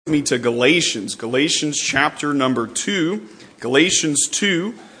Me to Galatians chapter number 2, Galatians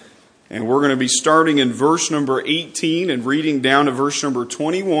 2, and we're going to be starting in verse number 18 and reading down to verse number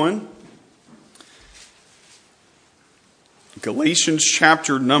 21. Galatians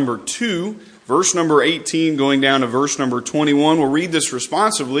chapter number 2, verse number 18 going down to verse number 21. We'll read this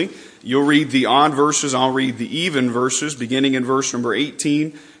responsively. You'll read the odd verses, I'll read the even verses, beginning in verse number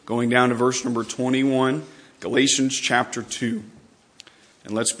 18, going down to verse number 21. Galatians chapter 2.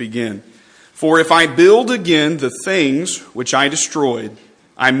 And let's begin. For if I build again the things which I destroyed,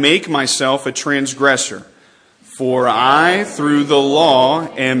 I make myself a transgressor. For I, through the law,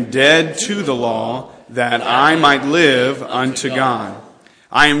 am dead to the law, that I might live unto God.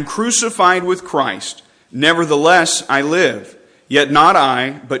 I am crucified with Christ. Nevertheless I live. Yet not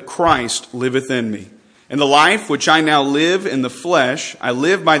I, but Christ liveth in me. And the life which I now live in the flesh, I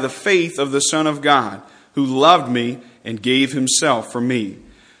live by the faith of the Son of God, who loved me and gave himself for me.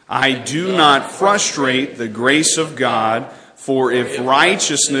 I do not frustrate the grace of God, for if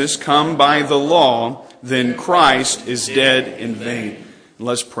righteousness come by the law, then Christ is dead in vain.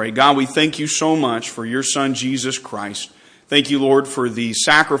 Let's pray. God, we thank you so much for your Son, Jesus Christ. Thank you, Lord, for the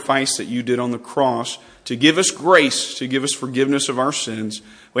sacrifice that you did on the cross to give us grace, to give us forgiveness of our sins.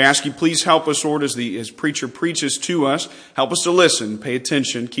 We ask you, please help us, Lord, as preacher preaches to us. Help us to listen, pay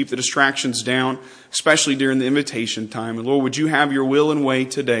attention, keep the distractions down, especially during the invitation time. And Lord, would you have your will and way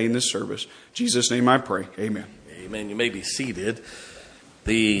today in this service? In Jesus' name I pray. Amen. Amen. You may be seated.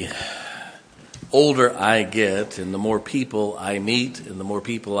 The older I get and the more people I meet and the more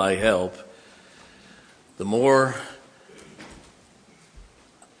people I help, the more,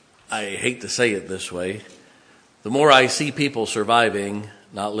 I hate to say it this way, the more I see people surviving,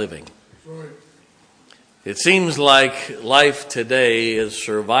 not living. It seems like life today is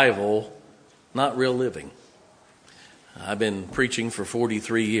survival, not real living. I've been preaching for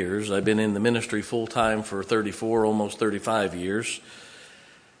 43 years. I've been in the ministry full-time for 34, almost 35 years.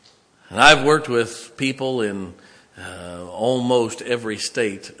 And I've worked with people in almost every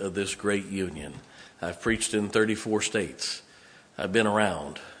state of this great union. I've preached in 34 states. I've been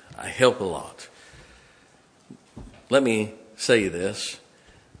around. I help a lot. Let me say this.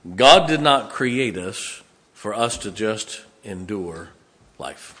 God did not create us for us to just endure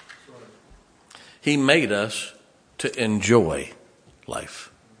life. He made us to enjoy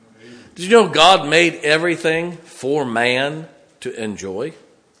life. Did you know God made everything for man to enjoy?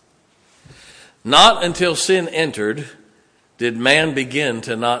 Not until sin entered did man begin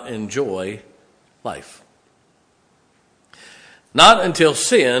to not enjoy life. Not until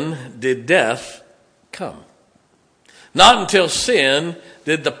sin did death come. Not until sin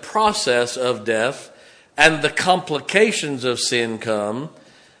did the process of death and the complications of sin come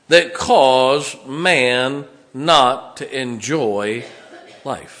that cause man not to enjoy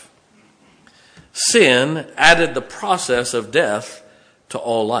life. Sin added the process of death to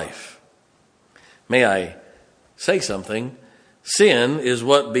all life. May I say something? Sin is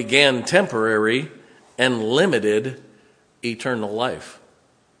what began temporary and limited eternal life.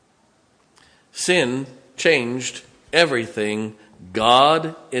 Sin changed everything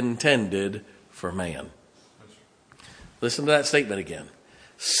God intended for man. Listen to that statement again.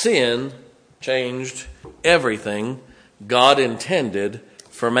 Sin changed everything God intended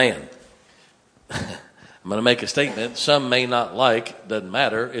for man. I'm going to make a statement some may not like, doesn't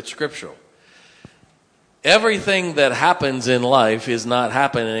matter, it's scriptural. Everything that happens in life is not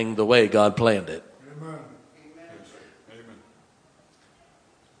happening the way God planned it. Amen.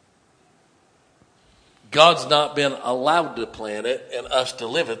 God's not been allowed to plan it and us to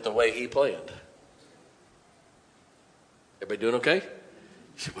live it the way he planned. Everybody doing okay?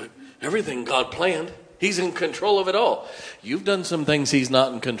 Everything God planned, he's in control of it all. You've done some things he's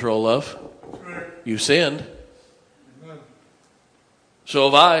not in control of. You sinned. So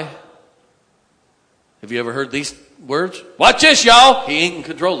have I. Have you ever heard these words? Watch this, y'all. He ain't in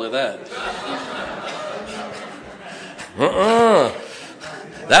control of that.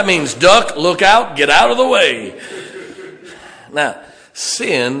 That means duck, look out, get out of the way. Now,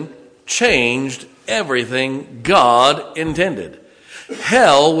 sin changed everything God intended.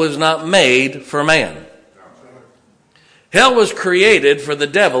 Hell was not made for man. Hell was created for the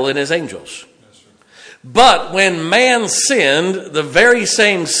devil and his angels. But when man sinned, the very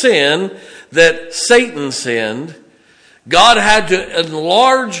same sin that Satan sinned, God had to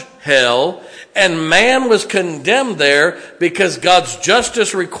enlarge hell, and man was condemned there because God's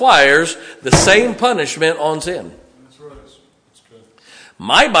justice requires the same punishment on sin. That's right. That's good.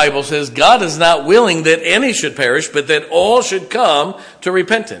 My Bible says God is not willing that any should perish, but that all should come to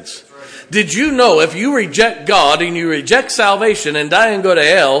repentance. Did you know if you reject God and you reject salvation and die and go to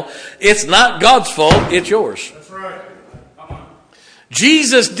hell, it's not God's fault, it's yours. That's right.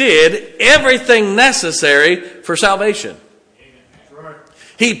 Jesus did everything necessary for salvation. That's right.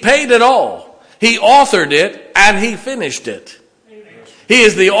 He paid it all. He authored it and he finished it. He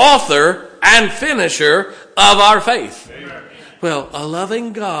is the author and finisher of our faith. Well, a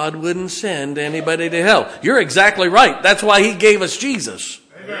loving God wouldn't send anybody to hell. You're exactly right. That's why he gave us Jesus.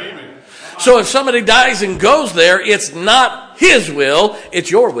 Amen. So if somebody dies and goes there, it's not his will,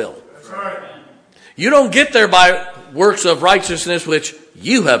 it's your will. That's right. You don't get there by works of righteousness which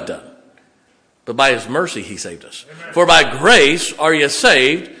you have done, but by his mercy he saved us. Amen. For by grace are you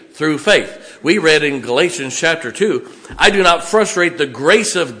saved through faith. We read in Galatians chapter 2, I do not frustrate the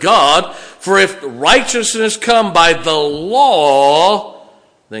grace of God, for if righteousness come by the law,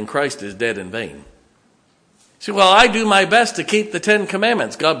 then Christ is dead in vain. See, well, I do my best to keep the 10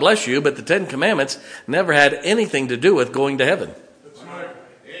 Commandments. God bless you, but the 10 Commandments never had anything to do with going to heaven. That's right.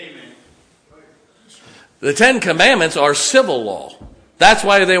 Amen. The 10 Commandments are civil law. That's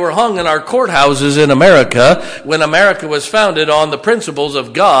why they were hung in our courthouses in America when America was founded on the principles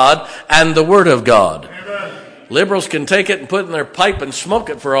of God and the Word of God. Amen. Liberals can take it and put it in their pipe and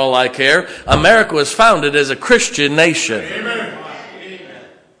smoke it for all I care. America was founded as a Christian nation. Amen.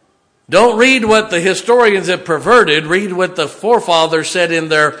 Don't read what the historians have perverted. Read what the forefathers said in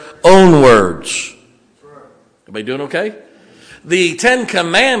their own words. Everybody doing okay? The 10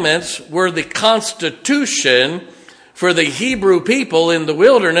 Commandments were the constitution for the Hebrew people in the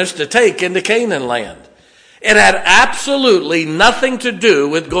wilderness to take into Canaan land. It had absolutely nothing to do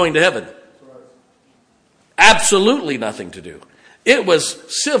with going to heaven. Absolutely nothing to do. It was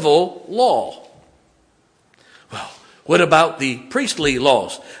civil law. Well, what about the priestly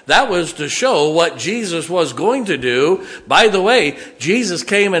laws? That was to show what Jesus was going to do. By the way, Jesus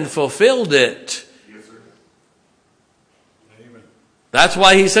came and fulfilled it. Yes, sir. Amen. That's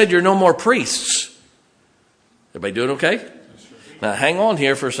why he said you're no more priests. Everybody doing okay? Now hang on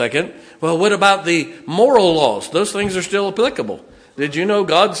here for a second. Well, what about the moral laws? Those things are still applicable. Did you know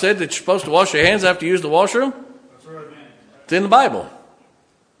God said that you're supposed to wash your hands after you use the washroom? That's right. It's in the Bible.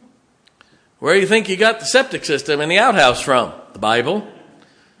 Where do you think you got the septic system and the outhouse from? The Bible.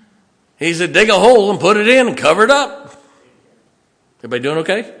 He said dig a hole and put it in and cover it up. Everybody doing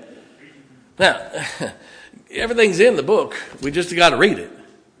okay? Now, everything's in the book. We just got to read it.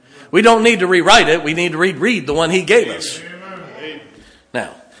 We don't need to rewrite it. We need to read the one he gave us. Amen.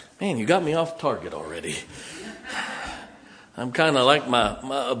 Now, man, you got me off target already. I'm kind of like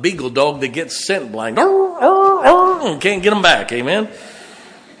my beagle dog that gets scent blind. Can't get them back, amen?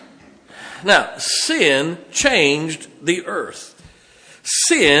 Now, sin changed the earth.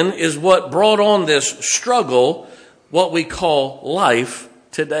 Sin is what brought on this struggle, what we call life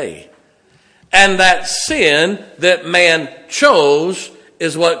today. And that sin that man chose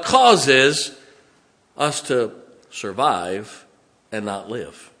is what causes us to survive and not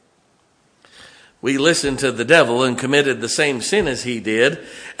live. We listened to the devil and committed the same sin as he did,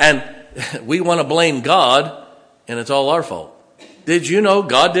 and we want to blame God, and it's all our fault. Did you know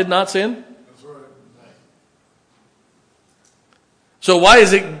God did not sin? That's right. So why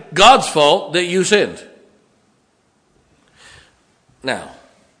is it God's fault that you sinned? Now,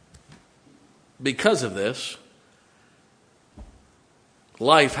 because of this,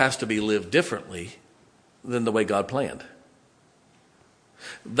 life has to be lived differently than the way God planned.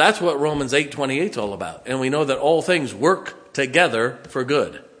 That's what Romans 8:28 is all about. And we know that all things work together for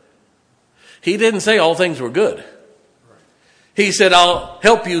good. He didn't say all things were good. He said, I'll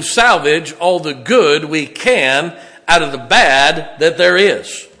help you salvage all the good we can out of the bad that there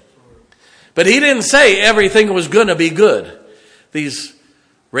is. But he didn't say everything was going to be good. These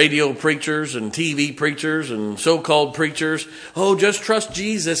radio preachers and TV preachers and so-called preachers, oh, just trust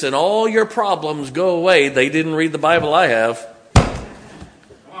Jesus and all your problems go away. They didn't read the Bible I have.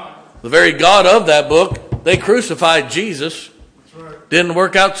 The very God of that book, they crucified Jesus. Right. Didn't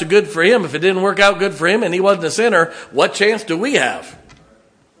work out so good for him. If it didn't work out good for him and he wasn't a sinner, what chance do we have?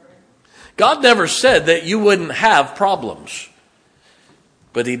 God never said that you wouldn't have problems.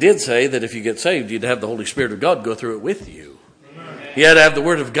 But he did say that if you get saved, you'd have the Holy Spirit of God go through it with you. You had to have the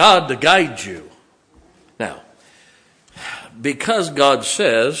Word of God to guide you. Now, because God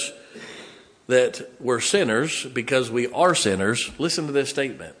says that we're sinners, because we are sinners, listen to this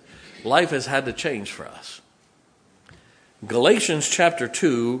statement. Life has had to change for us. Galatians chapter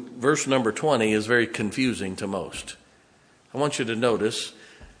 2, verse number 20 is very confusing to most. I want you to notice,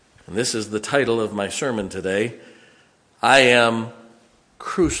 and this is the title of my sermon today, I am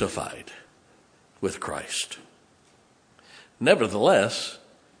crucified with Christ. Nevertheless,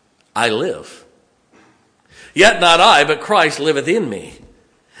 I live. Yet not I, but Christ liveth in me.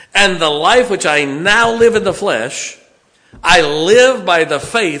 And the life which I now live in the flesh, I live by the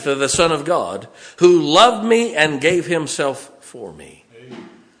faith of the Son of God, who loved me and gave himself for me.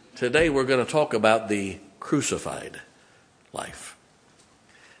 Today we're going to talk about the crucified life.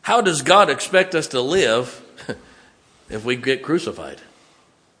 How does God expect us to live if we get crucified?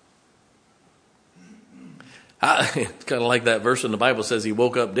 It's kind of like that verse in the Bible says he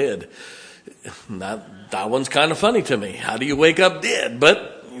woke up dead. That one's kind of funny to me. How do you wake up dead?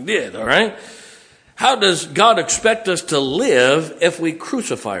 But you did, all right? How does God expect us to live if we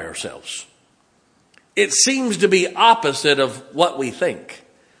crucify ourselves? It seems to be opposite of what we think.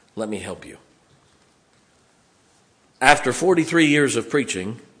 Let me help you. After 43 years of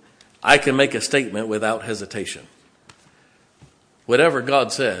preaching, I can make a statement without hesitation. Whatever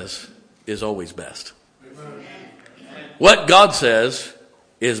God says is always best. What God says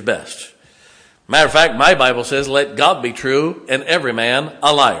is best. Matter of fact, my Bible says, let God be true and every man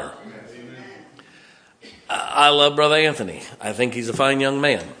a liar. I love Brother Anthony. I think he's a fine young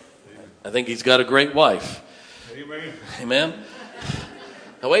man. I think he's got a great wife. Amen. Amen.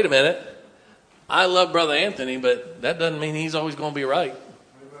 Now, wait a minute. I love Brother Anthony, but that doesn't mean he's always going to be right.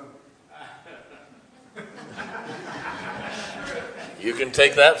 You can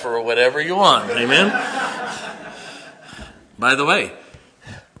take that for whatever you want. Amen. By the way,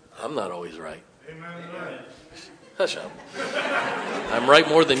 I'm not always right. Hush up. I'm right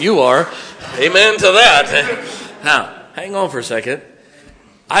more than you are. Amen to that. Now, hang on for a second.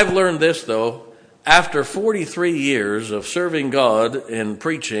 I've learned this, though. After 43 years of serving God and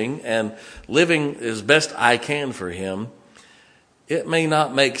preaching and living as best I can for him, it may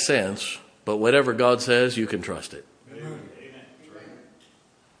not make sense, but whatever God says, you can trust it. Amen.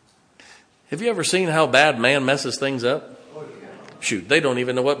 Have you ever seen how bad man messes things up? Shoot, they don't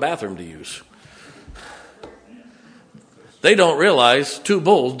even know what bathroom to use. They don't realize 2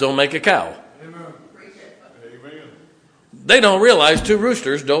 bulls don't make a cow. Amen. They don't realize 2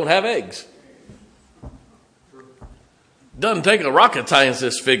 roosters don't have eggs. Doesn't take a rocket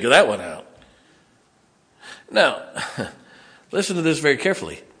scientist to figure that one out. Now, listen to this very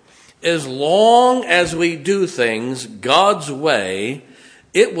carefully. As long as we do things God's way,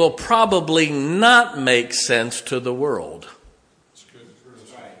 it will probably not make sense to the world.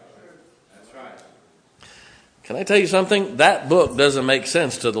 That's right. Can I tell you something? That book doesn't make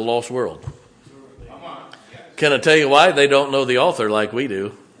sense to the lost world. Can I tell you why? They don't know the author like we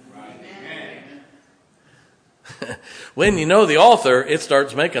do. When you know the author, it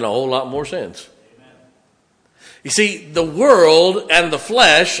starts making a whole lot more sense. You see, the world and the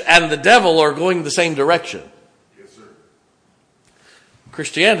flesh and the devil are going the same direction. Yes, sir.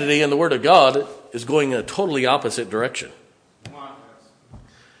 Christianity and the Word of God is going in a totally opposite direction.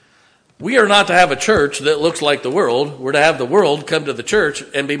 We are not to have a church that looks like the world. We're to have the world come to the church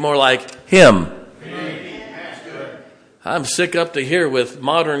and be more like Him. I'm sick up to here with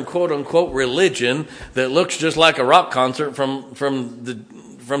modern quote-unquote religion that looks just like a rock concert from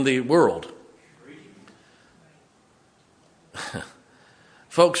the world.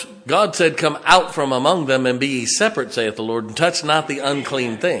 Folks, God said, come out from among them and be ye separate, saith the Lord, and touch not the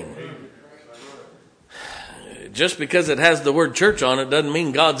unclean thing. Just because it has the word church on it doesn't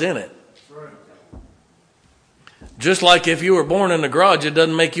mean God's in it. Just like if you were born in a garage, it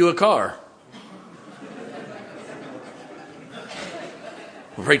doesn't make you a car.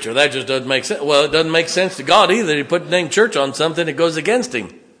 Preacher, that just doesn't make sense. Well, it doesn't make sense to God either. He put the name church on something that goes against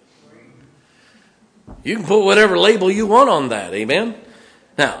him. You can put whatever label you want on that. Amen?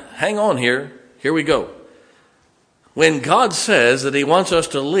 Now, hang on here. Here we go. When God says that he wants us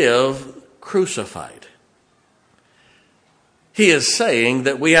to live crucified, he is saying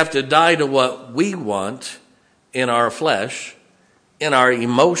that we have to die to what we want in our flesh, in our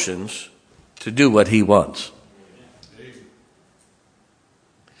emotions, to do what he wants.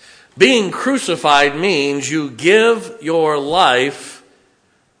 Being crucified means you give your life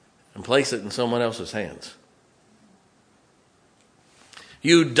and place it in someone else's hands.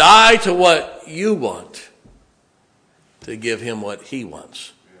 You die to what you want to give him what he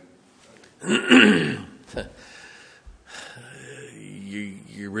wants. You're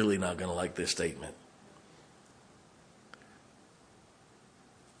really not going to like this statement.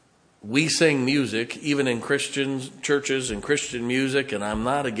 We sing music, even in Christian churches and Christian music, and I'm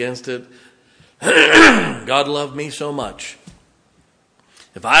not against it. God loved me so much.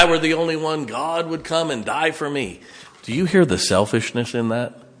 If I were the only one, God would come and die for me. Do you hear the selfishness in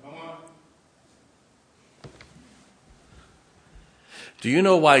that? Do you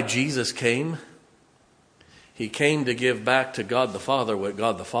know why Jesus came? He came to give back to God the Father what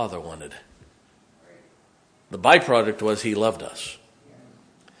God the Father wanted. The byproduct was he loved us.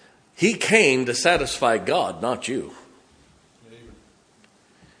 He came to satisfy God, not you.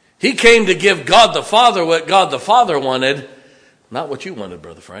 He came to give God the Father what God the Father wanted, not what you wanted,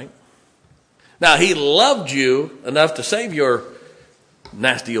 Brother Frank. Now, he loved you enough to save your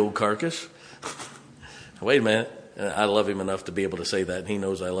nasty old carcass. Wait a minute. I love him enough to be able to say that, and he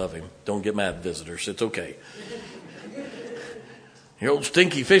knows I love him. Don't get mad, visitors. It's okay. Your old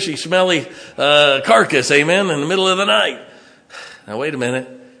stinky, fishy, smelly carcass, amen, in the middle of the night. Now, wait a minute.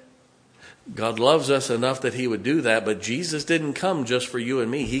 God loves us enough that he would do that, but Jesus didn't come just for you and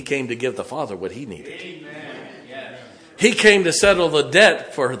me. He came to give the Father what he needed. Amen. Yes. He came to settle the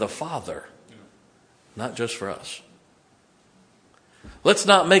debt for the Father, not just for us. Let's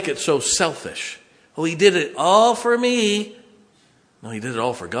not make it so selfish. Oh, he did it all for me. No, he did it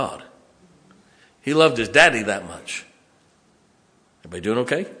all for God. He loved his daddy that much. Everybody doing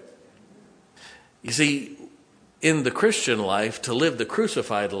okay? You see, in the Christian life, to live the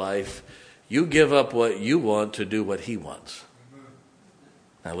crucified life, you give up what you want to do what he wants.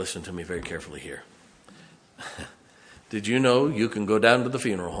 Now listen to me very carefully here. Did you know you can go down to the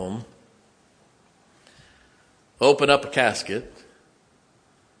funeral home, open up a casket,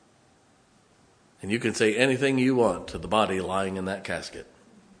 and you can say anything you want to the body lying in that casket,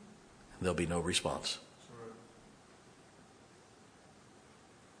 and there'll be no response.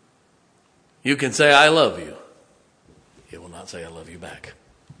 You can say, I love you. It will not say, I love you back.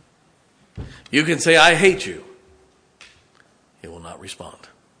 You can say, I hate you. It will not respond.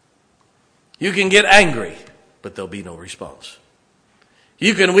 You can get angry, but there'll be no response.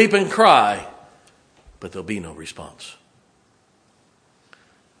 You can weep and cry, but there'll be no response.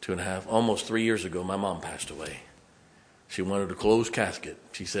 2.5, almost 3 years ago, my mom passed away. She wanted a closed casket.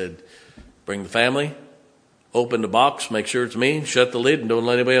 She said, bring the family, open the box, make sure it's me, shut the lid, and don't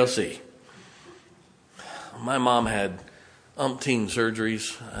let anybody else see. My mom had umpteen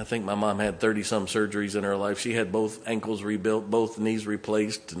surgeries. I think my mom had 30-some surgeries in her life. She had both ankles rebuilt, both knees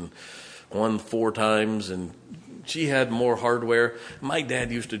replaced, and one 4 times, and she had more hardware. My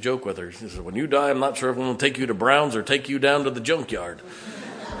dad used to joke with her. He said, when you die, I'm not sure if I'm going to take you to Brown's or take you down to the junkyard.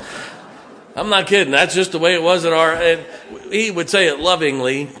 I'm not kidding. That's just the way it was at our... And he would say it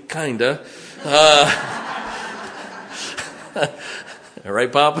lovingly, kind of. All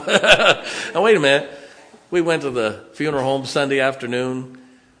right, Pop? Now, wait a minute. We went to the funeral home Sunday afternoon.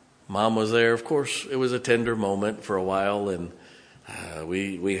 Mom was there. Of course, it was a tender moment for a while, and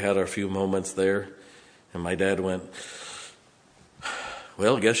we had our few moments there. And my dad went,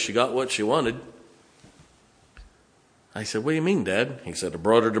 well, I guess she got what she wanted. I said, what do you mean, Dad? He said, I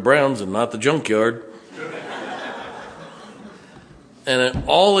brought her to Brown's and not the junkyard. And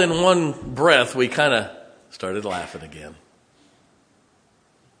all in one breath, we kind of started laughing again.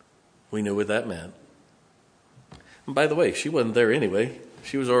 We knew what that meant. And by the way, she wasn't there anyway.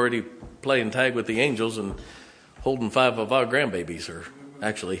 She was already playing tag with the angels and holding 5 of our grandbabies, or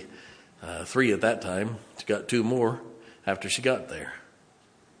actually 3 at that time. She got 2 more after she got there.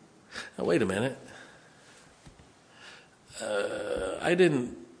 Now, wait a minute.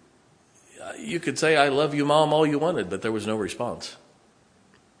 You could say, I love you, Mom, all you wanted, but there was no response.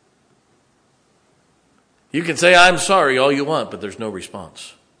 You can say, I'm sorry, all you want, but there's no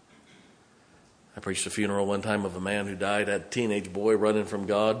response. I preached a funeral one time of a man who died, had a teenage boy running from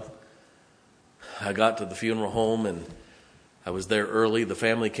God. I got to the funeral home and I was there early. The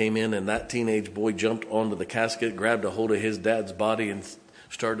family came in and that teenage boy jumped onto the casket, grabbed a hold of his dad's body and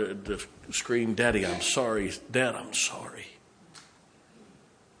started to scream, Daddy, I'm sorry. Dad, I'm sorry.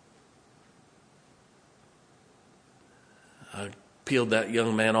 I peeled that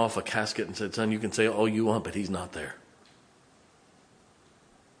young man off a casket and said, son, you can say all you want, but he's not there.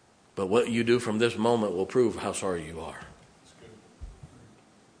 But what you do from this moment will prove how sorry you are.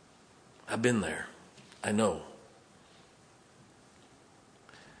 I've been there. I know.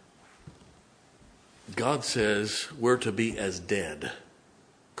 God says we're to be as dead,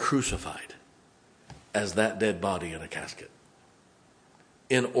 crucified, as that dead body in a casket,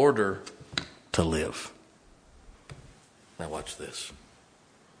 in order to live. Now watch this.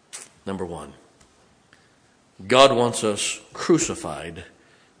 Number 1, God wants us crucified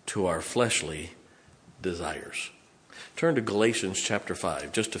to our fleshly desires. Turn to Galatians chapter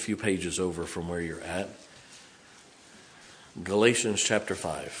 5, just a few pages over from where you're at. Galatians chapter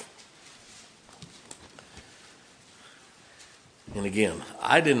 5. And again,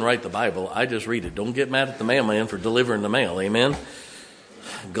 I didn't write the Bible, I just read it. Don't get mad at the mailman for delivering the mail, amen?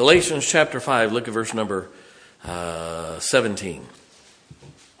 Galatians chapter 5, look at verse number 17.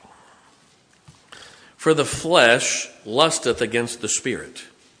 For the flesh lusteth against the Spirit,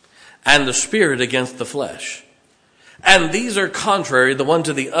 and the Spirit against the flesh. And these are contrary the one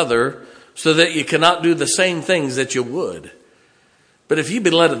to the other, so that you cannot do the same things that you would. But if you be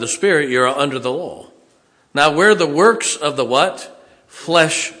led of the Spirit, you are under the law. Now where the works of the what?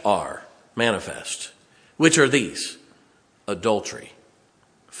 Flesh are manifest. Which are these? Adultery,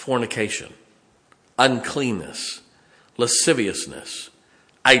 fornication, uncleanness, lasciviousness,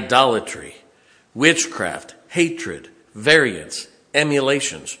 idolatry, witchcraft, hatred, variance,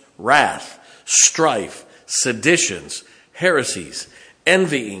 emulations, wrath, strife, seditions, heresies,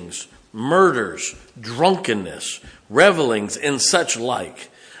 envyings, murders, drunkenness, revelings, and such like,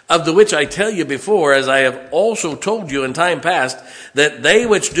 of the which I tell you before, as I have also told you in time past, that they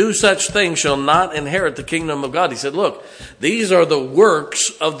which do such things shall not inherit the kingdom of God. He said, look, these are the works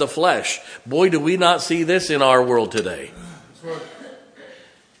of the flesh. Boy, do we not see this in our world today.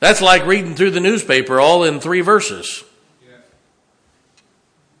 That's like reading through the newspaper all in 3 verses.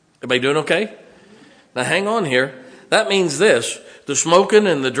 Everybody doing okay? Now hang on here. That means this. The smoking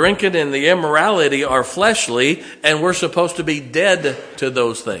and the drinking and the immorality are fleshly, and we're supposed to be dead to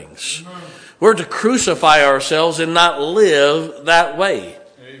those things. We're to crucify ourselves and not live that way.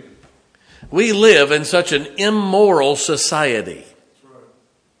 We live in such an immoral society.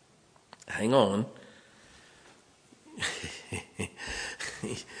 Hang on.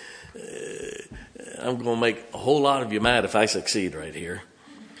 I'm going to make a whole lot of you mad if I succeed right here.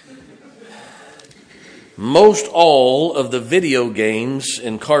 Most all of the video games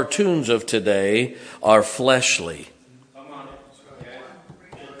and cartoons of today are fleshly.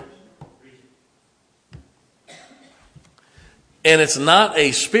 And it's not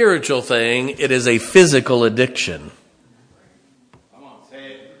a spiritual thing, it is a physical addiction.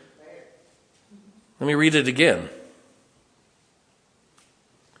 Let me read it again.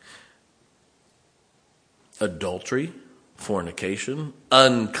 Adultery, fornication,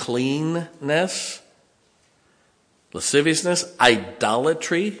 uncleanness, lasciviousness,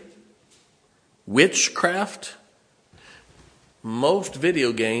 idolatry, witchcraft. Most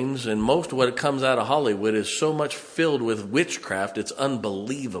video games and most of what comes out of Hollywood is so much filled with witchcraft, it's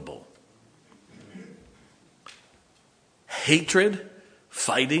unbelievable. Hatred,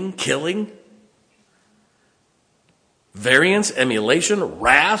 fighting, killing, variance, emulation,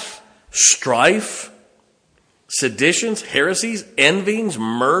 wrath, strife, seditions, heresies, envyings,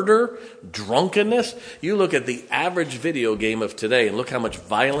 murder, drunkenness. You look at the average video game of today and look how much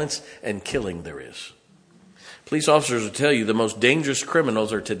violence and killing there is. Police officers will tell you the most dangerous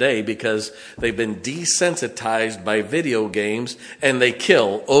criminals are today because they've been desensitized by video games, and they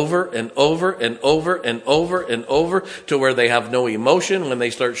kill over and over and over and over and over to where they have no emotion when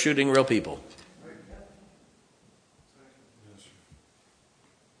they start shooting real people.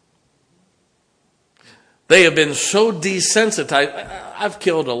 They have been so desensitized. I've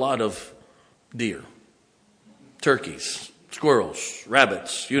killed a lot of deer, turkeys, squirrels,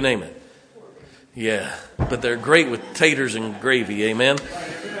 rabbits, you name it. Yeah, but they're great with taters and gravy, amen?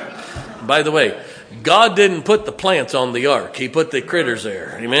 By the way, God didn't put the plants on the ark. He put the critters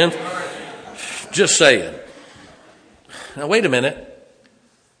there, amen? Just saying. Now, wait a minute.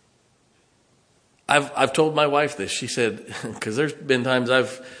 I've told my wife this. She said, because there's been times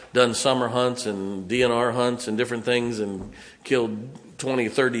I've done summer hunts and DNR hunts and different things and killed 20,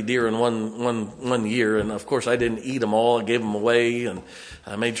 30 deer in one year. And of course I didn't eat them all. I gave them away and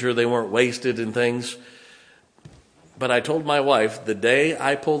I made sure they weren't wasted and things. But I told my wife, the day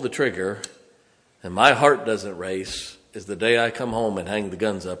I pull the trigger and my heart doesn't race is the day I come home and hang the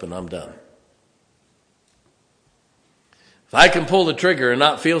guns up and I'm done. If I can pull the trigger and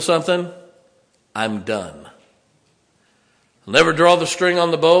not feel something, I'm done. I'll never draw the string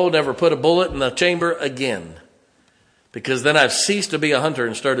on the bow, never put a bullet in the chamber again. Because then I've ceased to be a hunter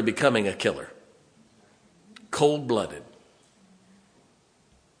and started becoming a killer. Cold-blooded.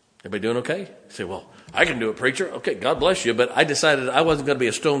 Everybody doing okay? You say, well, I can do it, preacher. Okay, God bless you, but I decided I wasn't going to be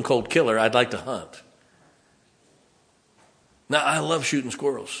a stone-cold killer. I'd like to hunt. Now, I love shooting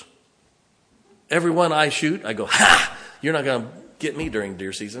squirrels. Every one I shoot, I go, ha! You're not going to get me during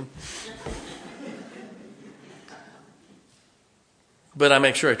deer season. But I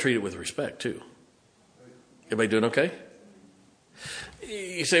make sure I treat it with respect, too. Everybody doing okay?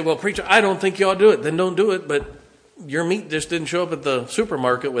 You say, well, preacher, I don't think you ought to do it. Then don't do it. But your meat just didn't show up at the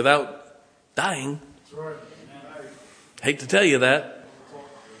supermarket without dying. Hate to tell you that.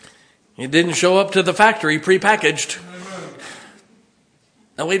 It didn't show up to the factory prepackaged.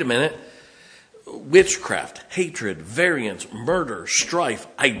 Now, wait a minute. Witchcraft, hatred, variance, murder, strife,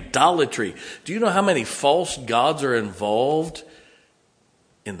 idolatry. Do you know how many false gods are involved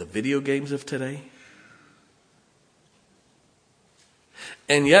in the video games of today?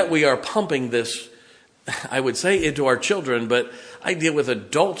 And yet we are pumping this, I would say, into our children, but I deal with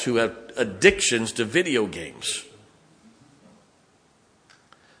adults who have addictions to video games.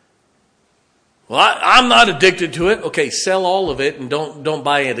 Well, I'm not addicted to it. Okay, sell all of it and don't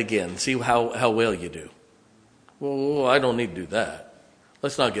buy it again. See how well you do. Well, I don't need to do that.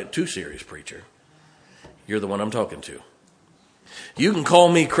 Let's not get too serious, preacher. You're the one I'm talking to. You can call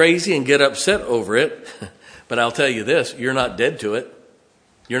me crazy and get upset over it, but I'll tell you this, you're not dead to it.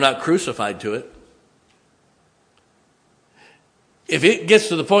 You're not crucified to it. If it gets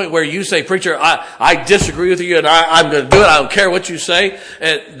to the point where you say, preacher, I disagree with you and I'm going to do it, I don't care what you say,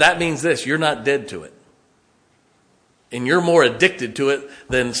 that means this, you're not dead to it. And you're more addicted to it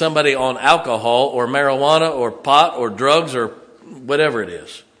than somebody on alcohol or marijuana or pot or drugs or whatever it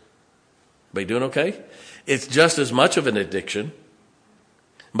is. Everybody doing okay? It's just as much of an addiction.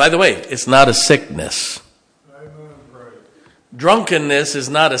 By the way, it's not a sickness. Drunkenness is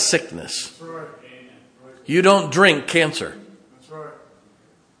not a sickness. You don't drink cancer.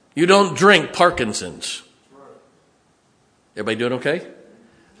 You don't drink Parkinson's. Everybody doing okay?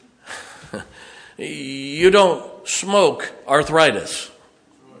 You don't smoke arthritis.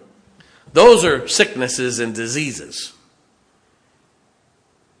 Those are sicknesses and diseases.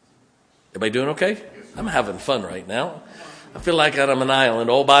 Everybody doing okay? I'm having fun right now. I feel like I'm on an island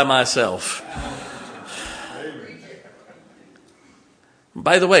all by myself.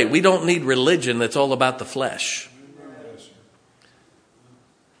 By the way, we don't need religion that's all about the flesh.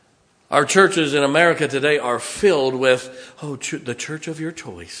 Our churches in America today are filled with, the church of your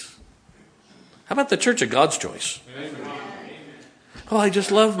choice. How about the church of God's choice? Oh, I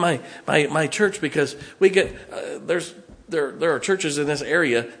just love my church because we get, there are churches in this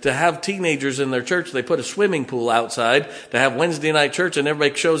area to have teenagers in their church. They put a swimming pool outside to have Wednesday night church and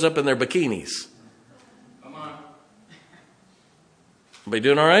everybody shows up in their bikinis. Everybody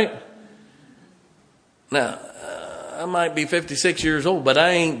doing all right? Now, I might be 56 years old, but I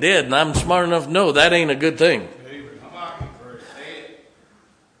ain't dead, and I'm smart enough to know that ain't a good thing.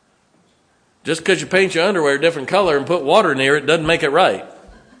 Just because you paint your underwear a different color and put water near it doesn't make it right.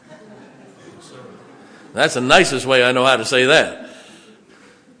 That's the nicest way I know how to say that.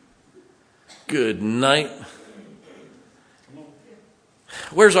 Good night.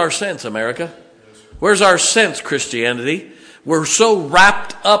 Where's our sense, America? Where's our sense, Christianity? We're so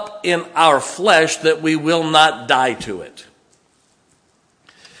wrapped up in our flesh that we will not die to it.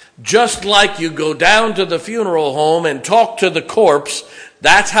 Just like you go down to the funeral home and talk to the corpse,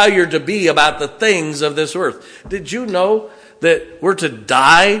 that's how you're to be about the things of this earth. Did you know that we're to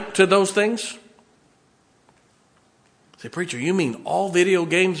die to those things? Say, preacher, you mean all video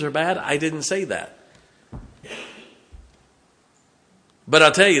games are bad? I didn't say that. But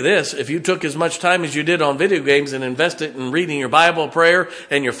I'll tell you this, if you took as much time as you did on video games and invested in reading your Bible, prayer,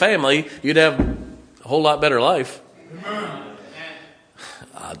 and your family, you'd have a whole lot better life. Amen.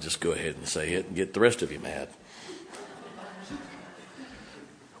 I'll just go ahead and say it and get the rest of you mad.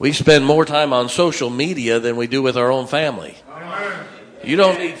 We spend more time on social media than we do with our own family. Amen. You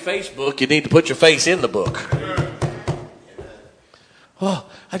don't need Facebook, you need to put your face in the book. Oh,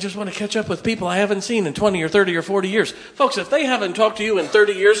 I just want to catch up with people I haven't seen in 20 or 30 or 40 years. Folks, if they haven't talked to you in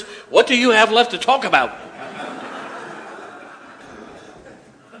 30 years, what do you have left to talk about?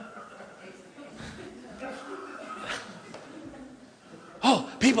 Oh,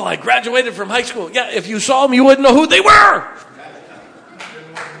 people I graduated from high school. Yeah, if you saw them, you wouldn't know who they were.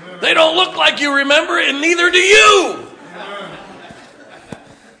 They don't look like you remember, and neither do you.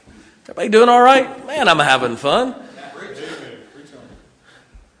 Everybody doing all right? Man, I'm having fun.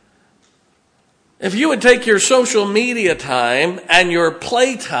 If you would take your social media time and your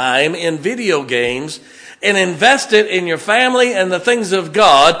play time in video games and invest it in your family and the things of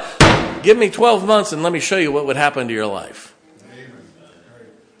God, give me 12 months and let me show you what would happen to your life.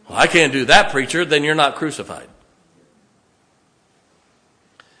 Well, I can't do that, preacher. Then you're not crucified.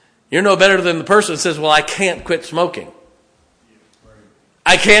 You're no better than the person that says, well, I can't quit smoking.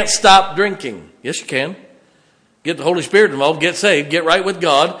 I can't stop drinking. Yes, you can. Get the Holy Spirit involved, get saved, get right with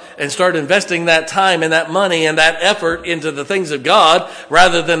God, and start investing that time and that money and that effort into the things of God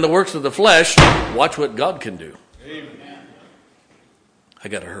rather than the works of the flesh. Watch what God can do. Amen. I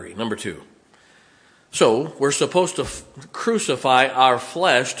got to hurry. Number 2. So, we're supposed to crucify our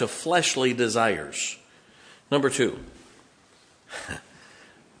flesh to fleshly desires. Number 2.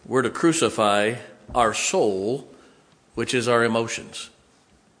 We're to crucify our soul, which is our emotions,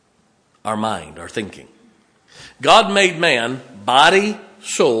 our mind, our thinking. God made man body,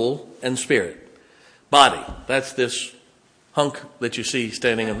 soul, and spirit. Body, that's this hunk that you see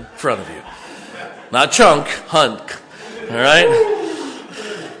standing in front of you. Not chunk, hunk. All right?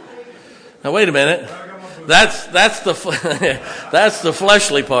 Now wait a minute. That's the that's the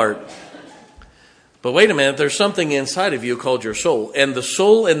fleshly part. But wait a minute, there's something inside of you called your soul. And the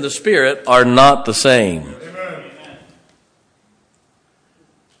soul and the spirit are not the same. Amen.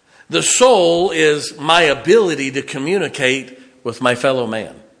 The soul is my ability to communicate with my fellow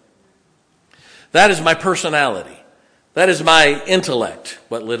man. That is my personality. That is my intellect,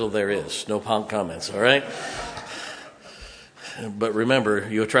 what little there is. No punk comments, all right? But remember,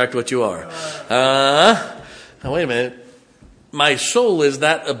 you attract what you are. Now, wait a minute. My soul is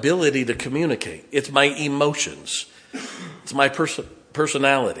that ability to communicate. It's my emotions. It's my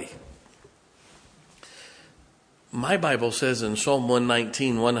personality. My Bible says in Psalm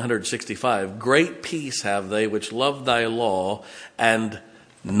 119, 165, great peace have they which love thy law, and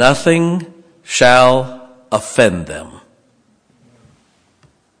nothing shall offend them.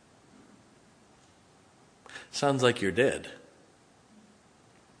 Sounds like you're dead.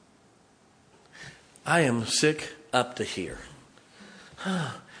 I am sick up to here.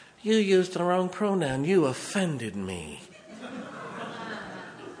 You used the wrong pronoun. You offended me.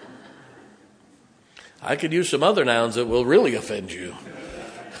 I could use some other nouns that will really offend you.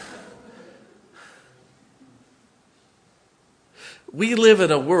 We live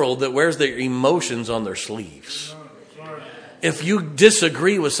in a world that wears their emotions on their sleeves. If you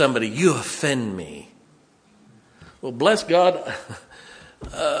disagree with somebody, you offend me. Well, bless God.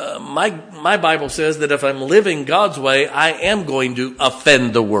 My Bible says that if I'm living God's way, I am going to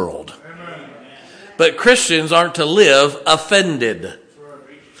offend the world. Amen. But Christians aren't to live offended.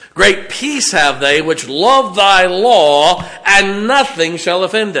 Great peace have they which love thy law, and nothing shall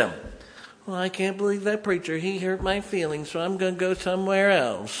offend them. Well, I can't believe that preacher. He hurt my feelings, so I'm going to go somewhere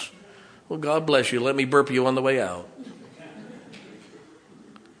else. Well, God bless you. Let me burp you on the way out.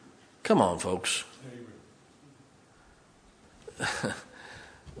 Come on, folks.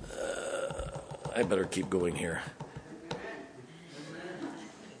 I better keep going here.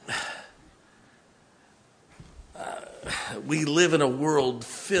 We live in a world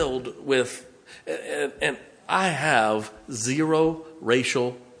filled with, and I have zero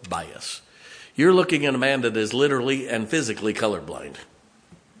racial bias. You're looking at a man that is literally and physically colorblind.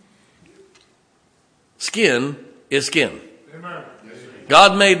 Skin is skin. Amen.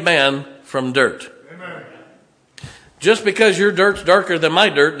 God made man from dirt. Amen. Just because your dirt's darker than my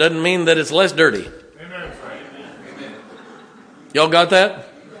dirt doesn't mean that it's less dirty. Amen. Y'all got that?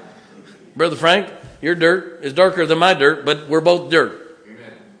 Brother Frank, your dirt is darker than my dirt, but we're both dirt.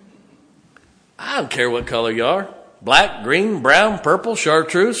 Amen. I don't care what color you are. Black, green, brown, purple,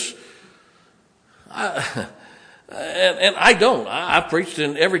 chartreuse. And I don't. I've preached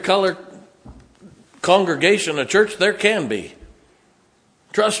in every color congregation of church there can be.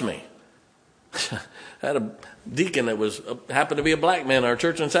 Trust me. I had a deacon that happened to be a black man in our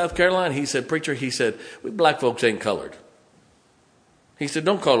church in South Carolina. He said, preacher, we black folks ain't colored. He said,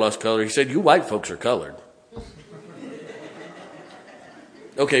 don't call us colored. He said, you white folks are colored.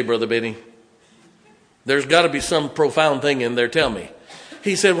 Okay, Brother Benny. There's got to be some profound thing in there. Tell me.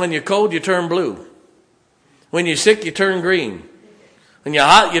 He said, when you're cold, you turn blue. When you're sick, you turn green. When you're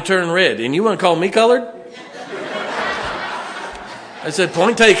hot, you turn red. And you want to call me colored? I said,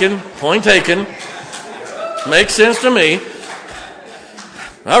 point taken, point taken. Makes sense to me.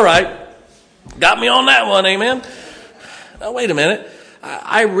 All right. Got me on that one, amen? Now, wait a minute.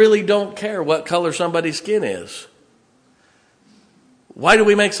 I really don't care what color somebody's skin is. Why do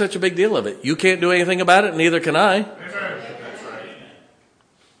we make such a big deal of it? You can't do anything about it, neither can I.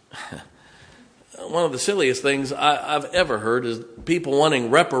 One of the silliest things I've ever heard is people wanting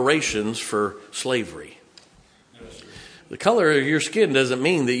reparations for slavery. The color of your skin doesn't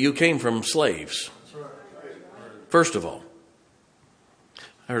mean that you came from slaves. First of all,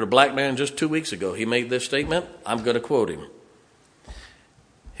 I heard a black man just 2 weeks ago. He made this statement. I'm going to quote him.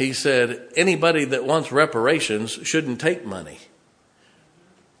 He said, anybody that wants reparations shouldn't take money.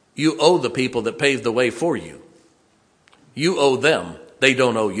 You owe the people that paved the way for you. You owe them. They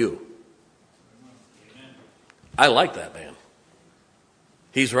don't owe you. I like that man.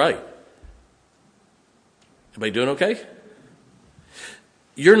 He's right. Everybody doing okay?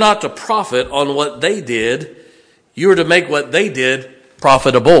 You're not to profit on what they did. You're to make what they did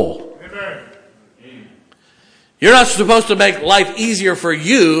profitable. Amen. You're not supposed to make life easier for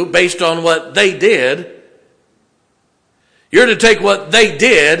you based on what they did. You're to take what they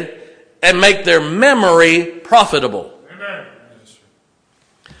did and make their memory profitable. Amen.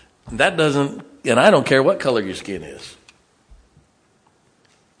 That doesn't, and I don't care what color your skin is.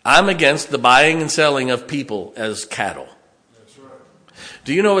 I'm against the buying and selling of people as cattle. That's right.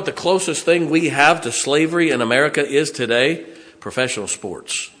 Do you know what the closest thing we have to slavery in America is today? Professional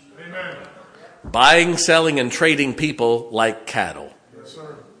sports. Amen. buying, selling, and trading people like cattle. Yes,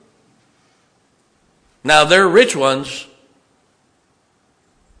 sir. Now, they're rich ones,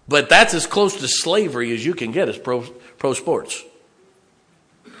 but that's as close to slavery as you can get as pro sports.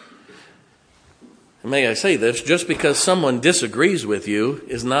 And may I say this, just because someone disagrees with you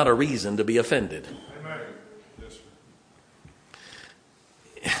is not a reason to be offended. Amen. Yes,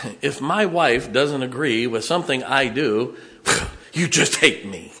 sir. If my wife doesn't agree with something I do, you just hate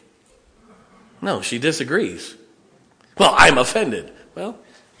me. No, she disagrees. Well, I'm offended. Well,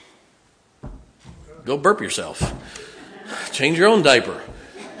 go burp yourself. Change your own diaper.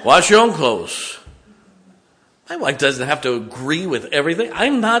 Wash your own clothes. My wife doesn't have to agree with everything.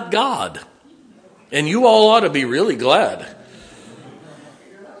 I'm not God. And you all ought to be really glad.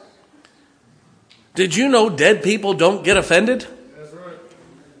 Did you know dead people don't get offended? That's right.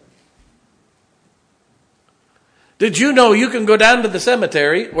 Did you know you can go down to the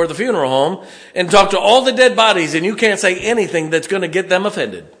cemetery or the funeral home and talk to all the dead bodies and you can't say anything that's going to get them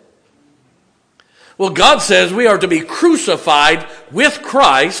offended? Well, God says we are to be crucified with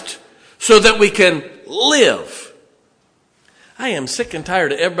Christ so that we can live. I am sick and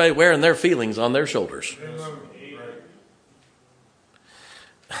tired of everybody wearing their feelings on their shoulders.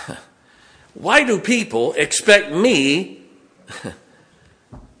 Why do people expect me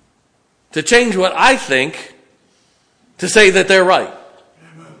to change what I think to say that they're right?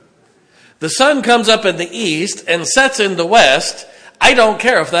 The sun comes up in the east and sets in the west. I don't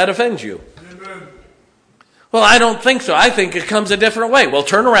care if that offends you. Well, I don't think so. I think it comes a different way. Well,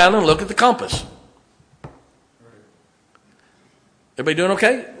 turn around and look at the compass. Everybody doing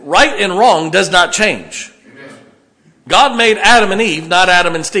okay? Right and wrong does not change. God made Adam and Eve, not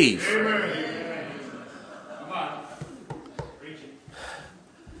Adam and Steve.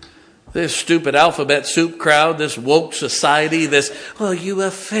 This stupid alphabet soup crowd, this woke society, this, oh, you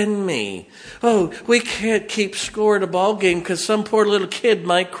offend me. Oh, we can't keep score at a ball game because some poor little kid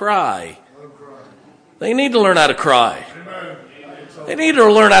might cry. They need to learn how to cry. They need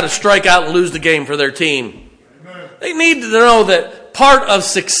to learn how to strike out and lose the game for their team. They need to know that part of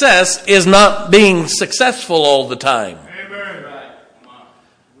success is not being successful all the time.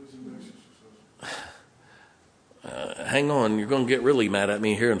 Hang on, you're going to get really mad at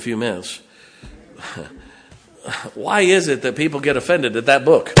me here in a few minutes. Why is it that people get offended at that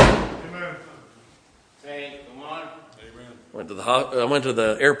book? I went to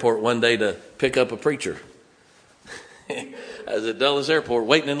the airport one day to pick up a preacher. I was at Dulles Airport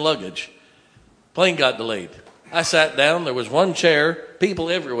waiting in luggage. Plane got delayed. I sat down. There was one chair, people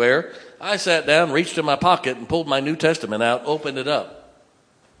everywhere. I sat down, reached in my pocket, and pulled my New Testament out, opened it up.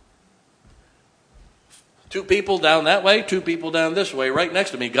 2 people down that way, 2 people down this way, right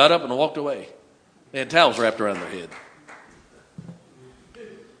next to me, got up and walked away. They had towels wrapped around their head.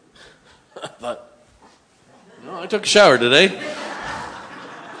 I thought, no, I took a shower today.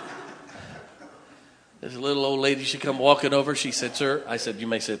 This little old lady, she come walking over. She said, sir, I said, you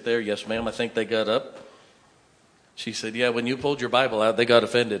may sit there. Yes, ma'am. I think they got up. She said, yeah, when you pulled your Bible out, they got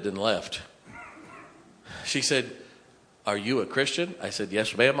offended and left. She said, are you a Christian? I said,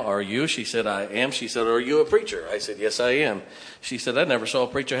 yes, ma'am. Are you? She said, I am. She said, are you a preacher? I said, yes, I am. She said, I never saw a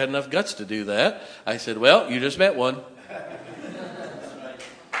preacher had enough guts to do that. I said, well, you just met one.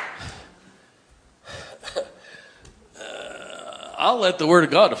 I'll let the Word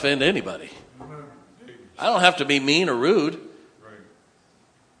of God offend anybody. I don't have to be mean or rude.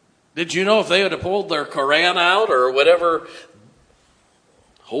 Did you know if they had pulled their Quran out or whatever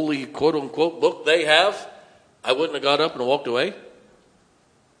holy quote-unquote book they have, I wouldn't have got up and walked away?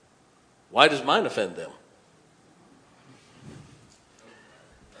 Why does mine offend them?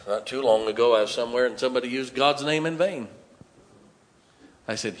 Not too long ago, I was somewhere and somebody used God's name in vain.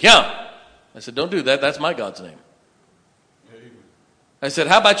 I said, yeah. I said, don't do that. That's my God's name. I said,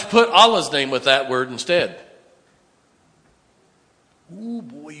 how about you put Allah's name with that word instead? Ooh,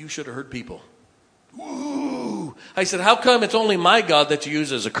 boy, you should have heard people. Ooh. I said, how come it's only my God that you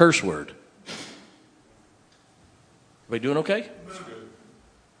use as a curse word? Everybody doing okay?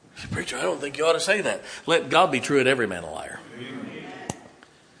 Preacher, I don't think you ought to say that. Let God be true and every man a liar.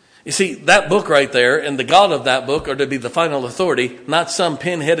 You see, that book right there and the God of that book are to be the final authority, not some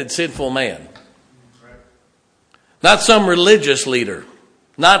pin-headed sinful man. Not some religious leader.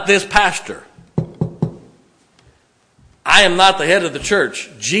 Not this pastor. I am not the head of the church.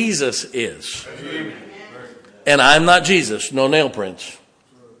 Jesus is. And I'm not Jesus. No nail prints.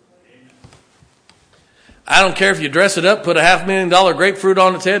 I don't care if you dress it up, put a $500,000 grapefruit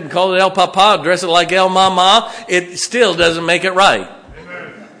on its head and call it El Papa, dress it like El Mama. It still doesn't make it right.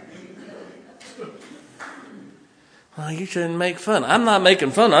 Oh, you shouldn't make fun. I'm not making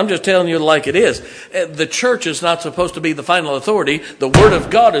fun. I'm just telling you like it is. The church is not supposed to be the final authority. The Word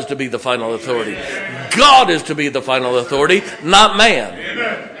of God is to be the final authority. God is to be the final authority, not man.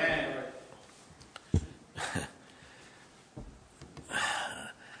 Amen.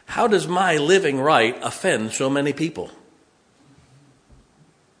 How does my living right offend so many people?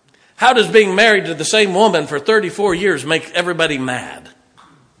 How does being married to the same woman for 34 years make everybody mad?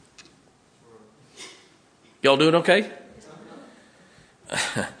 Y'all doing okay?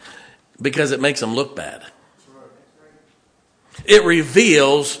 Because it makes them look bad. It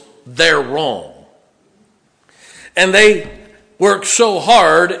reveals they're wrong. And they work so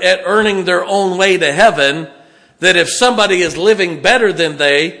hard at earning their own way to heaven that if somebody is living better than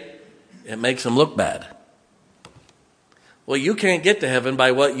they, it makes them look bad. Well, you can't get to heaven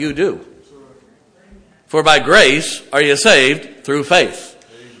by what you do. For by grace are you saved through faith.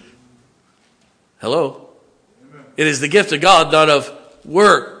 Hello? It is the gift of God, not of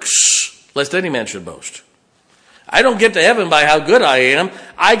works, lest any man should boast. I don't get to heaven by how good I am.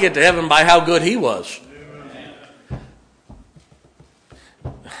 I get to heaven by how good he was.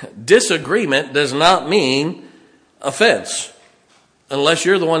 Disagreement does not mean offense, unless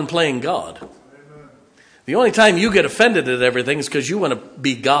you're the one playing God. The only time you get offended at everything is because you want to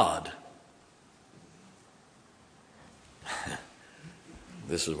be God.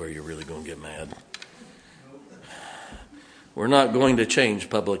 This is where you're really going to get mad. We're not going to change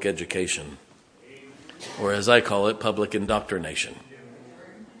public education, or as I call it, public indoctrination.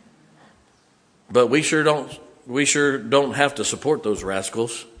 But we sure don't have to support those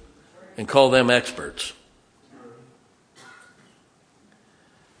rascals and call them experts.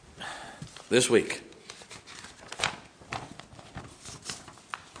 This week,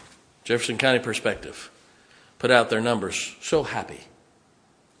 Jefferson County Perspective put out their numbers. So happy.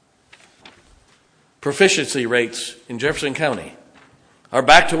 Proficiency rates in Jefferson County are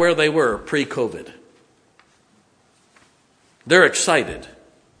back to where they were pre-COVID. They're excited.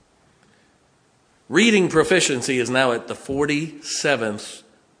 Reading proficiency is now at the 47th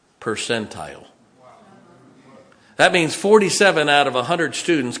percentile. That means 47 out of 100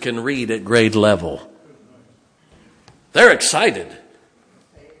 students can read at grade level. They're excited.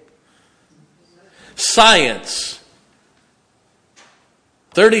 Science,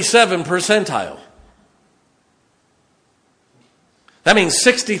 37 percentile. That means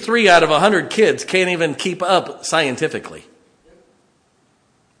 63 out of 100 kids can't even keep up scientifically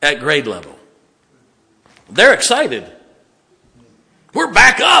at grade level. They're excited. We're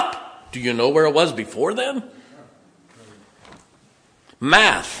back up. Do you know where it was before then?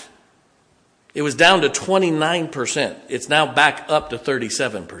 Math. It was down to 29%. It's now back up to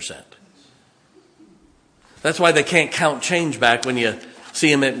 37%. That's why they can't count change back when you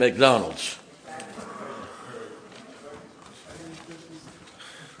see them at McDonald's.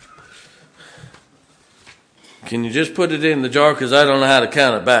 Can you just put it in the jar because I don't know how to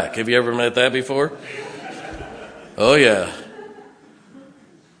count it back? Have you ever met that before? Oh, yeah.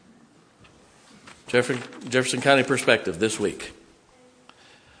 Jefferson County Perspective this week.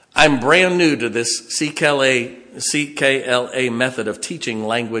 I'm brand new to this CKLA method of teaching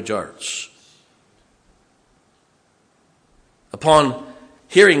language arts. Upon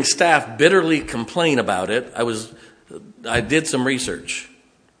hearing staff bitterly complain about it, I did some research.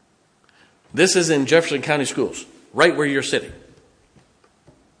 This is in Jefferson County Schools, right where you're sitting.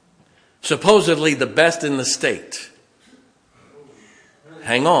 Supposedly the best in the state.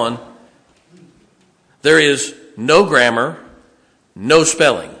 Hang on. There is no grammar, no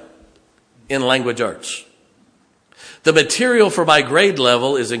spelling in language arts. The material for my grade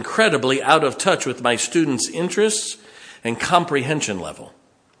level is incredibly out of touch with my students' interests and comprehension level.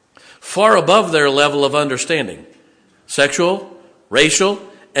 Far above their level of understanding. Sexual, racial,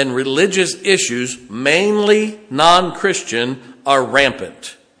 and religious issues, mainly non-Christian, are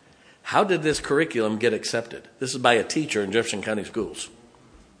rampant. How did this curriculum get accepted? This is by a teacher in Jefferson County Schools.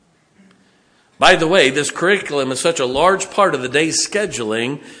 By the way, this curriculum is such a large part of the day's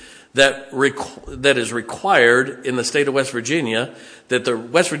scheduling that is required in the state of West Virginia that the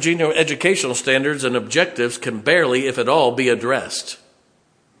West Virginia educational standards and objectives can barely, if at all, be addressed.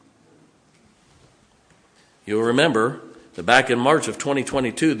 You'll remember that back in March of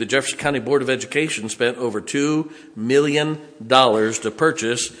 2022, the Jefferson County Board of Education spent over $2 million to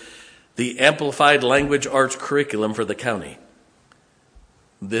purchase the Amplified Language Arts curriculum for the county.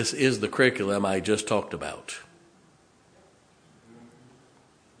 This is the curriculum I just talked about.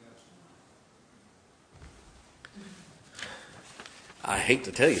 I hate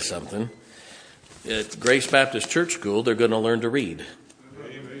to tell you something. At Grace Baptist Church School, they're going to learn to read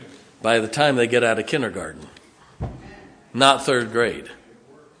by the time they get out of kindergarten. not third grade.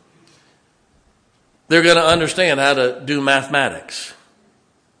 They're going to understand how to do mathematics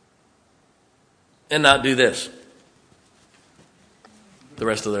and not do this the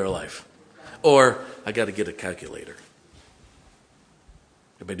rest of their life. Or, I got to get a calculator.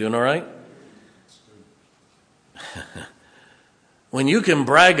 Everybody doing all right? When you can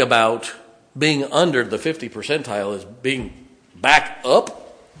brag about being under the 50 percentile as being back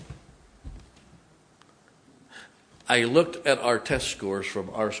up, I looked at our test scores from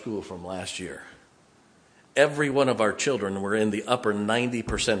our school from last year. Every one of our children were in the upper 90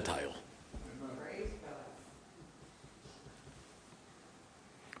 percentile.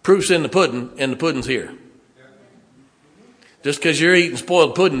 Proof's in the pudding, and the pudding's here. Just because you're eating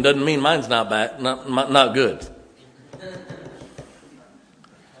spoiled pudding doesn't mean mine's not bad, not good.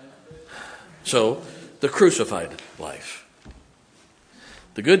 So, the crucified life.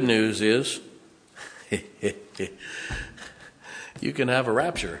 The good news is you can have a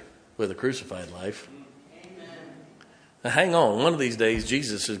rapture with a crucified life. Now, hang on. One of these days,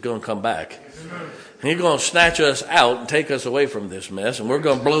 Jesus is going to come back. And he's going to snatch us out and take us away from this mess. And we're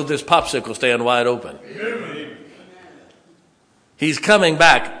going to blow this popsicle stand wide open. Amen. He's coming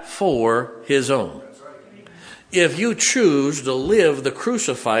back for his own. If you choose to live the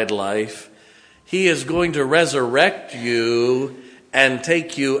crucified life, he is going to resurrect you and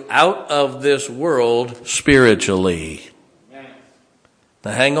take you out of this world spiritually.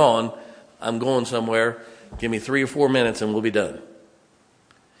 Now, hang on. I'm going somewhere. Give me 3 or 4 minutes and we'll be done.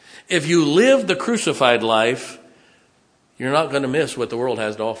 If you live the crucified life, you're not going to miss what the world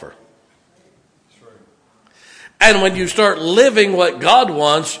has to offer. And when you start living what God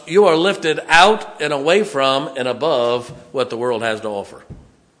wants, you are lifted out and away from and above what the world has to offer.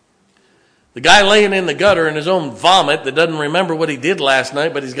 The guy laying in the gutter in his own vomit that doesn't remember what he did last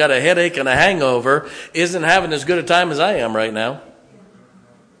night, but he's got a headache and a hangover, isn't having as good a time as I am right now.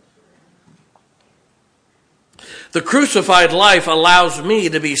 The crucified life allows me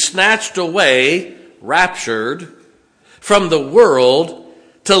to be snatched away, raptured, from the world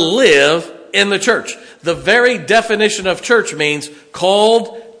to live in the church. The very definition of church means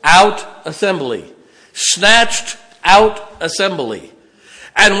called out assembly. Snatched out assembly.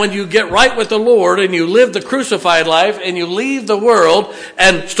 And when you get right with the Lord and you live the crucified life and you leave the world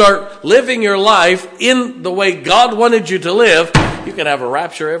and start living your life in the way God wanted you to live, you can have a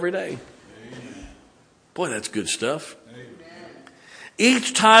rapture every day. Boy, that's good stuff. Amen.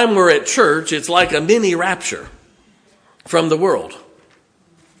 Each time we're at church, it's like a mini rapture from the world.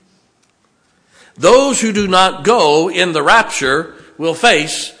 Those who do not go in the rapture will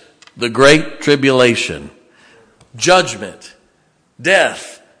face the great tribulation, judgment,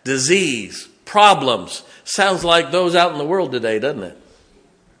 death, disease, problems. Sounds like those out in the world today, doesn't it?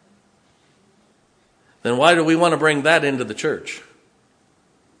 Then why do we want to bring that into the church?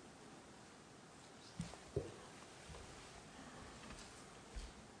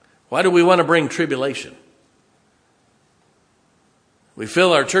 Why do we want to bring tribulation? We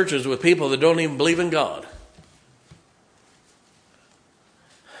fill our churches with people that don't even believe in God.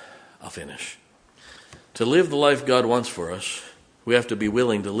 I'll finish. To live the life God wants for us, we have to be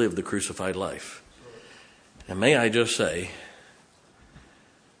willing to live the crucified life. And may I just say,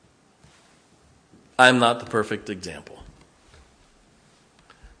 I'm not the perfect example.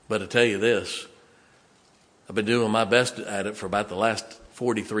 But to tell you this, I've been doing my best at it for about the last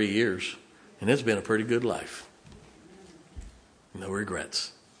 43 years, and it's been a pretty good life. No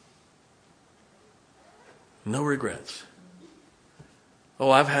regrets. No regrets. Oh,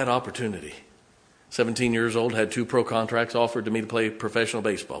 I've had opportunity. 17 years old, had 2 pro contracts offered to me to play professional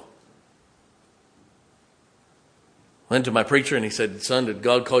baseball. Went to my preacher and he said, "Son, did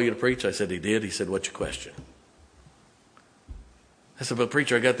God call you to preach?" I said, "He did." He said, "What's your question?" I said, "But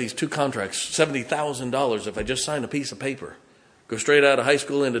preacher, I got these 2 contracts, $70,000 if I just sign a piece of paper. Go straight out of high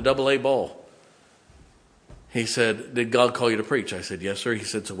school into AA ball." He said, "Did God call you to preach?" I said, "Yes, sir." He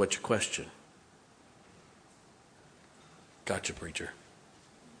said, "So what's your question?" "Gotcha, preacher."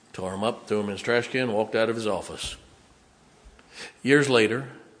 Tore him up, threw him in his trash can, walked out of his office. Years later,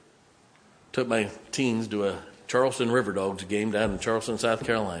 took my teens to a Charleston River Dogs game down in Charleston, South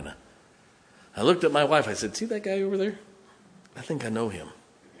Carolina. I looked at my wife. I said, "See that guy over there? I think I know him."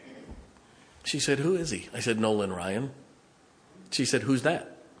 She said, "Who is he?" I said, "Nolan Ryan." She said, "Who's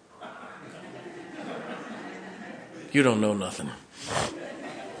that?" "You don't know nothing."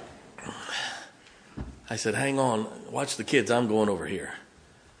 I said, "Hang on, watch the kids. I'm going over here."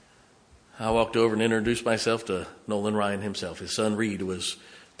 I walked over and introduced myself to Nolan Ryan himself. His son Reed was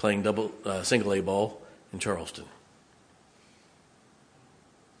playing single A ball in Charleston.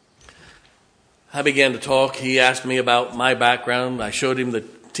 I began to talk. He asked me about my background. I showed him the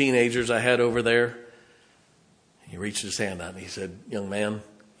teenagers I had over there. He reached his hand out and he said, "Young man,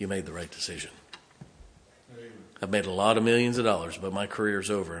 you made the right decision. I've made a lot of millions of dollars, but my career's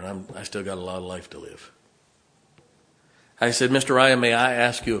over and I still got a lot of life to live." I said, "Mr. Ryan, may I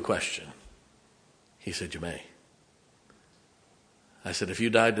ask you a question?" He said, "You may." I said, "If you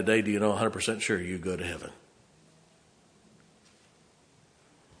died today, do you know 100% sure you'd go to heaven?"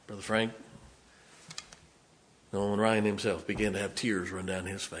 Brother Frank, Nolan Ryan himself began to have tears run down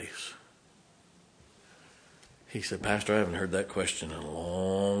his face. He said, "Pastor, I haven't heard that question in a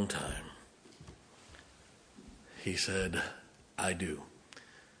long time." He said, "I do."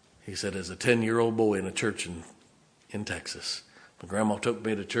 He said, "As a 10-year-old boy in a church in Texas, my grandma took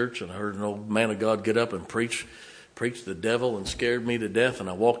me to church and I heard an old man of God get up and preach the devil and scared me to death, and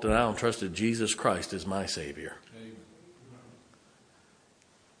I walked an aisle and trusted Jesus Christ as my Savior." Amen.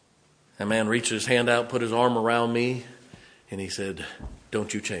 That man reached his hand out, put his arm around me, and he said,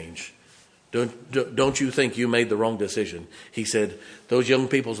 "Don't you change. Don't you think you made the wrong decision." He said, "Those young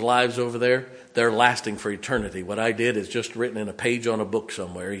people's lives over there, they're lasting for eternity. What I did is just written in a page on a book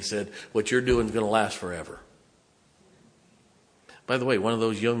somewhere." He said, "What you're doing is going to last forever." By the way, one of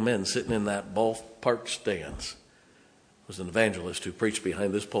those young men sitting in that ballpark stands was an evangelist who preached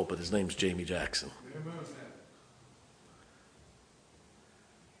behind this pulpit. His name's Jamie Jackson.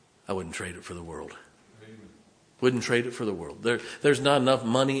 I wouldn't trade it for the world. Wouldn't trade it for the world. There's not enough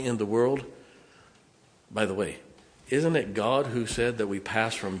money in the world. By the way, isn't it God who said that we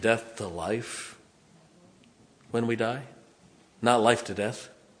pass from death to life when we die? Not life to death.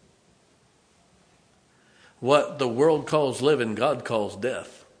 What the world calls living, God calls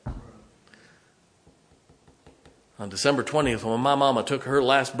death. On December 20th, when my mama took her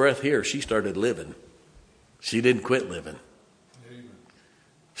last breath here, she started living. She didn't quit living.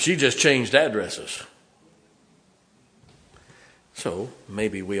 She just changed addresses. So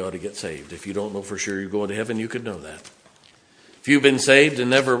maybe we ought to get saved. If you don't know for sure you're going to heaven, you could know that. If you've been saved and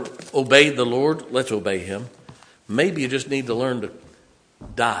never obeyed the Lord, let's obey him. Maybe you just need to learn to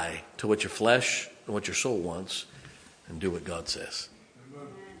die to what your flesh and what your soul wants and do what God says.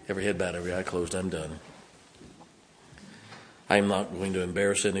 Every head bowed, every eye closed. I'm done. I'm not going to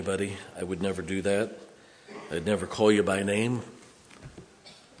embarrass anybody. I would never do that. I'd never call you by name.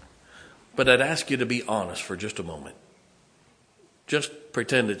 But I'd ask you to be honest for just a moment. Just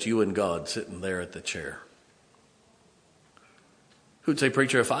pretend it's you and God sitting there at the chair. Who'd say,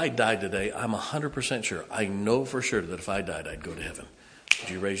 "Preacher, if I died today, I'm 100% sure. I know for sure that if I died, I'd go to heaven." Would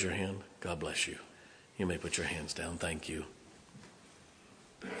you raise your hand? God bless you. You may put your hands down. Thank you.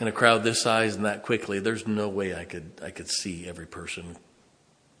 In a crowd this size and that quickly, there's no way I could see every person.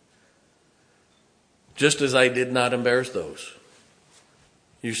 Just as I did not embarrass those.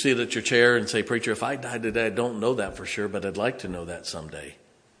 You sit at your chair and say, "Preacher, if I died today, I don't know that for sure, but I'd like to know that someday."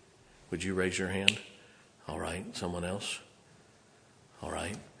 Would you raise your hand? All right. Someone else? All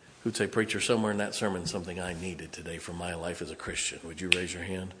right. Who'd say, "Preacher, somewhere in that sermon, something I needed today for my life as a Christian"? Would you raise your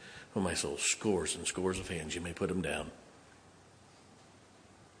hand? Oh, my soul, scores and scores of hands. You may put them down.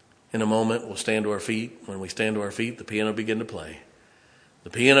 In a moment, we'll stand to our feet. When we stand to our feet, the piano begins to play. The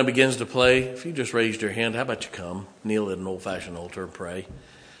piano begins to play. If you just raised your hand, how about you come, kneel at an old-fashioned altar and pray.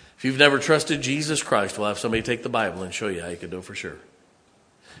 If you've never trusted Jesus Christ, we'll have somebody take the Bible and show you how you can know for sure.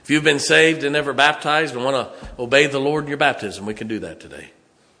 If you've been saved and never baptized and want to obey the Lord in your baptism, we can do that today.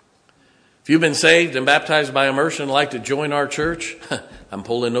 If you've been saved and baptized by immersion and like to join our church, I'm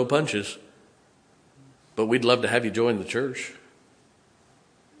pulling no punches. But we'd love to have you join the church.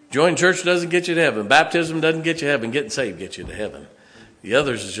 Join church doesn't get you to heaven. Baptism doesn't get you to heaven. Getting saved gets you to heaven. The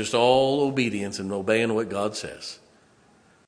others is just all obedience and obeying what God says.